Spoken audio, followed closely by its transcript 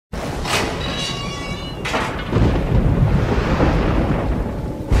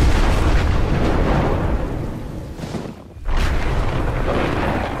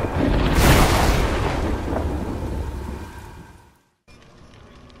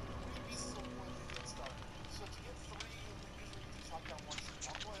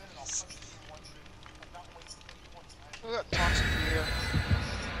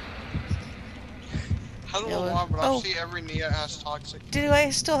I don't Yeah, know why, but I oh, see every Nia has toxic. do I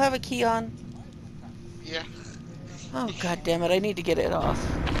still have a key on? Yeah. Oh, god damn it, I need to get it off.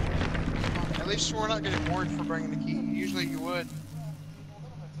 At least we're not getting worried for bringing the key. Usually you would.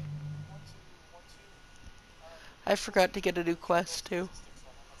 I forgot to get a new quest, too.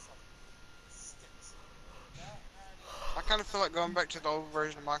 I kind of feel like going back to the old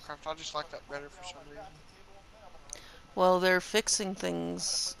version of Minecraft. I just like that better for some reason. Well, they're fixing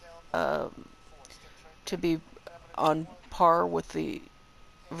things to be on par with the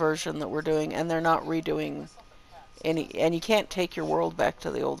version that we're doing, and they're not redoing any. And you can't take your world back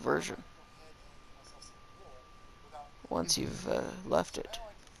to the old version once you've left it,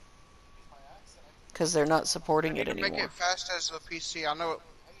 because they're not They supporting need it to make anymore. it fast as a PC. I know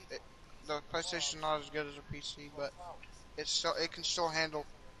the PlayStation's not as good as a PC, but it can still handle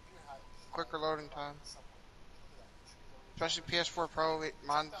quicker loading time. Especially PS4 Pro,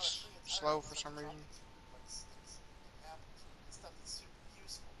 mine's slow for some reason.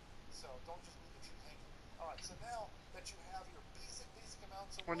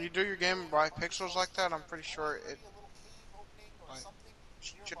 When you do your game by pixels like that, I'm pretty sure it like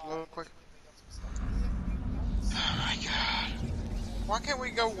should load quicker. Oh my god. Why can't we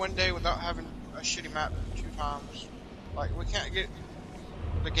go one day without having a shitty map 2 times? Like, we can't get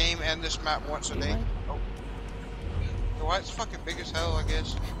the game and this map once a Do you day. mind? Oh. The white's fucking big as hell, I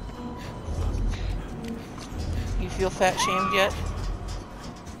guess. You feel fat shamed yet?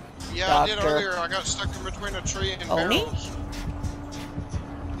 Yeah, I did Doctor. earlier. I got stuck in between a tree and Oni? barrels.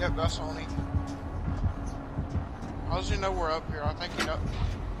 Yep, that's Oni. How does he know we're up here? I think he knows.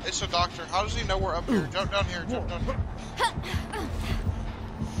 It's a doctor. How does he know we're up here? Jump down here, jump down here.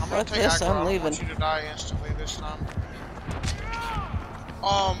 I'm gonna Fuck take this, aggro. I'm I don't leaving. want you to die instantly this time.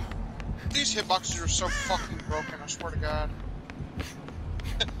 These hitboxes are so fucking broken, I swear to God.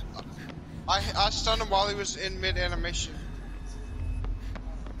 I stunned him while he was in mid-animation.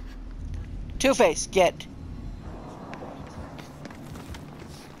 Two-Face, get.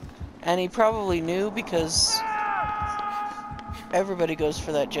 And he probably knew because everybody goes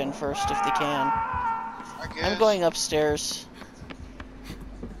for that gen first if they can. I guess. I'm going upstairs.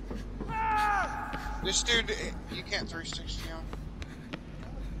 This dude, you can't 360 him.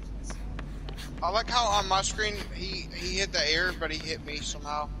 I like how on my screen he hit the air, but he hit me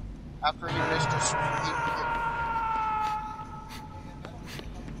somehow. After he missed a swing, he hit me.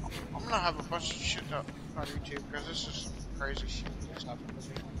 I'm gonna have a bunch of shit up on YouTube because this is some crazy shit that's happening to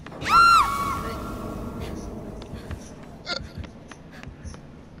me.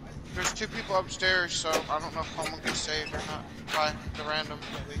 There's 2 people upstairs, so I don't know if someone gets saved or not. By the random,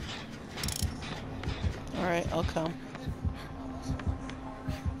 at least. Alright, I'll come.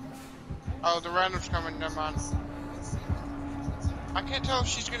 Oh, the random's coming, never mind. I can't tell if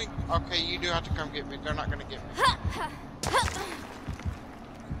she's gonna... Okay, you do have to come get me. They're not gonna get me.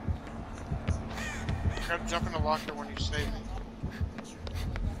 You gotta jump in the locker when you save me.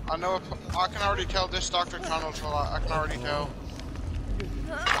 I know if... I can already tell this doctor tunnels a lot. I can already tell.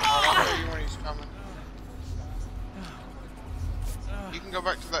 I'll tell you when he's coming. You can go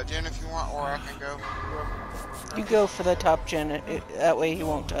back to that gen if you want, or I can go. You go for the top gen, that way he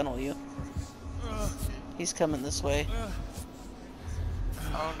won't tunnel you. He's coming this way.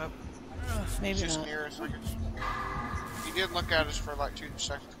 Oh, no. Maybe He's just not. near us, I guess. He did look at us for like 2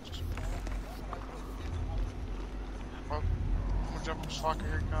 seconds. Well, I'm gonna jump on this locker,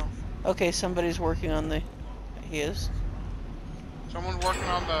 here he comes. Okay, somebody's working on the... He is. Someone's working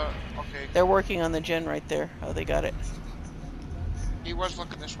on the... Okay. They're working on the gen right there. Oh, they got it. He was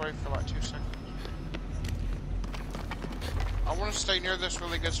looking this way for like 2 seconds. I want to stay near this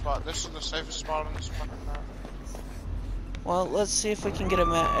really good spot. This is the safest spot on this fucking map. Well, let's see if we can get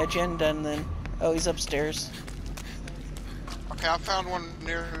a gen done then. Oh, he's upstairs. Okay, I found one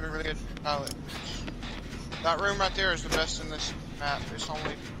near a really good pallet. That room right there is the best in this map. It's only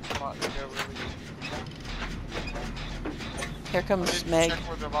a spot to go really good. Here comes Meg. Check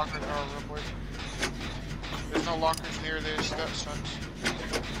where the lockers are real quick. There's no lockers near this. That sucks.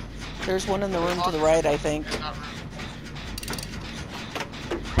 There's one in the room to the right, I think. In that room.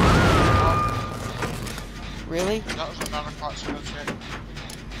 Really? That was a 9 o'clock, so let's check.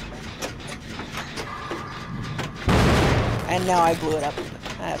 And now I blew it up.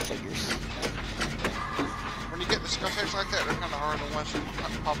 That figures. When you get the skull text like that, they're kind of hard unless you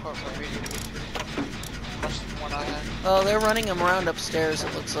pop up immediately. That's the one I had. Oh, they're running him around upstairs,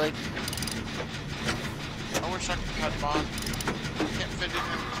 it looks like. I wish I could have bond. Can't fit it in.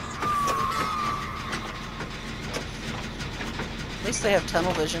 At least they have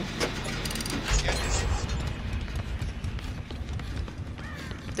tunnel vision. Yeah.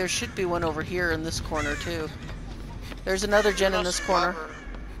 there should be one over here in this corner too. There's another gen in this corner.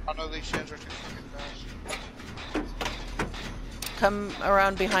 I know these gens are too fucking fast. Come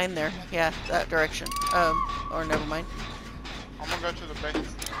around behind there. Yeah, that direction. Or never mind. I'm gonna go to the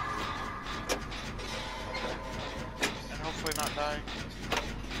basement. And hopefully not die.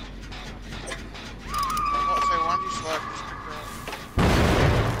 I was about to say, why don't you slug? Just pick her up.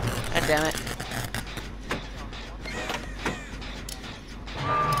 God damn it.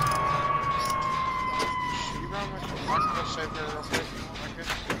 I can go save her real quick.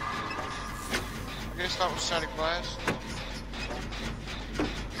 I guess that was static blast.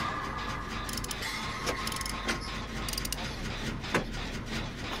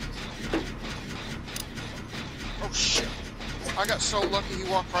 Oh shit! I got so lucky he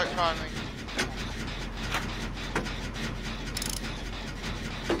walked right by me.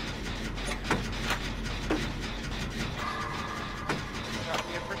 Got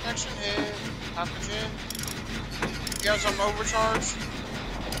me a protection hit. Pathogen. Guys, I'm overcharged.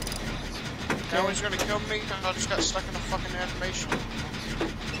 Now he's gonna kill me because I just got stuck in a fucking animation.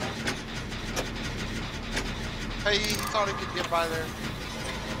 Hey, he thought he could get by there.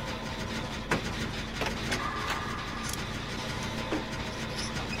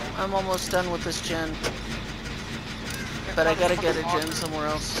 I'm almost done with this gen. But I gotta get a gen somewhere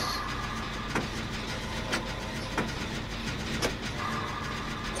else.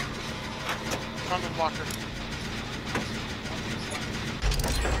 Found the blocker.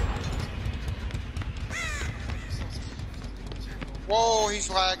 Whoa, he's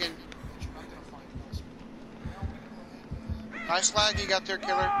lagging. Nice lag you got there,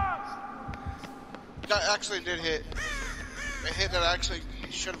 killer. That actually did hit. A hit that actually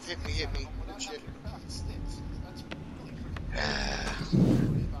should have hit me. Good shit. I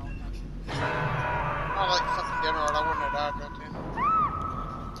like fucking dinner, or I wouldn't have died right then.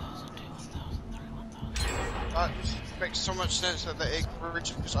 That just makes so much sense that the egg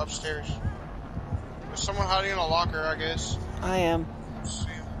bridge is upstairs. There's someone hiding in a locker, I guess. I am. See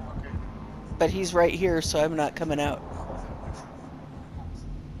him. Okay. But he's right here, so I'm not coming out.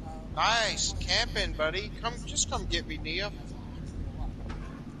 Nice camping, buddy. Just come get me, Nia.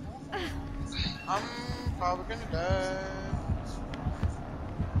 I'm probably gonna die.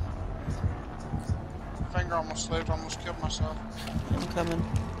 Finger almost slipped. Almost killed myself. I'm coming.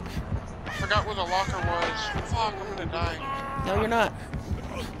 I forgot where the locker was. Fuck, I'm gonna die. No, you're not.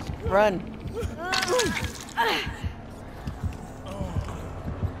 Run.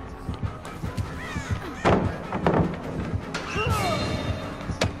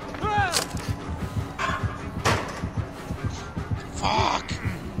 Fuck!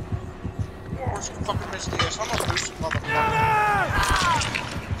 Where's the fucking Misty ass? I'm gonna lose some motherfucker.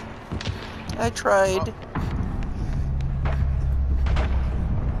 I tried. Oh.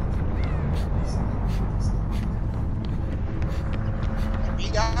 He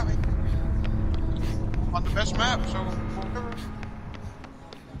got me. On the best map, so whatever.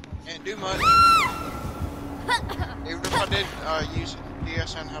 Can't do much. Even if I did use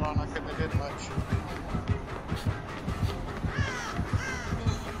DSN head on, I couldn't have did much.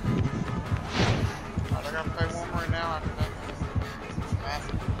 Alright, I gotta play one more now after that.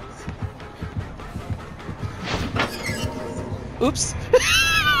 Oops.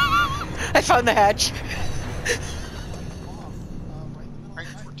 I found the hatch. Rank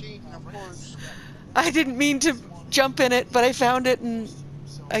 14, of course. I didn't mean to jump in it, but I found it and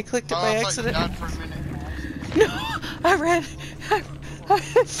I clicked it by I thought accident. you died for a minute. No, I ran. I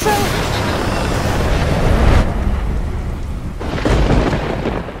fell.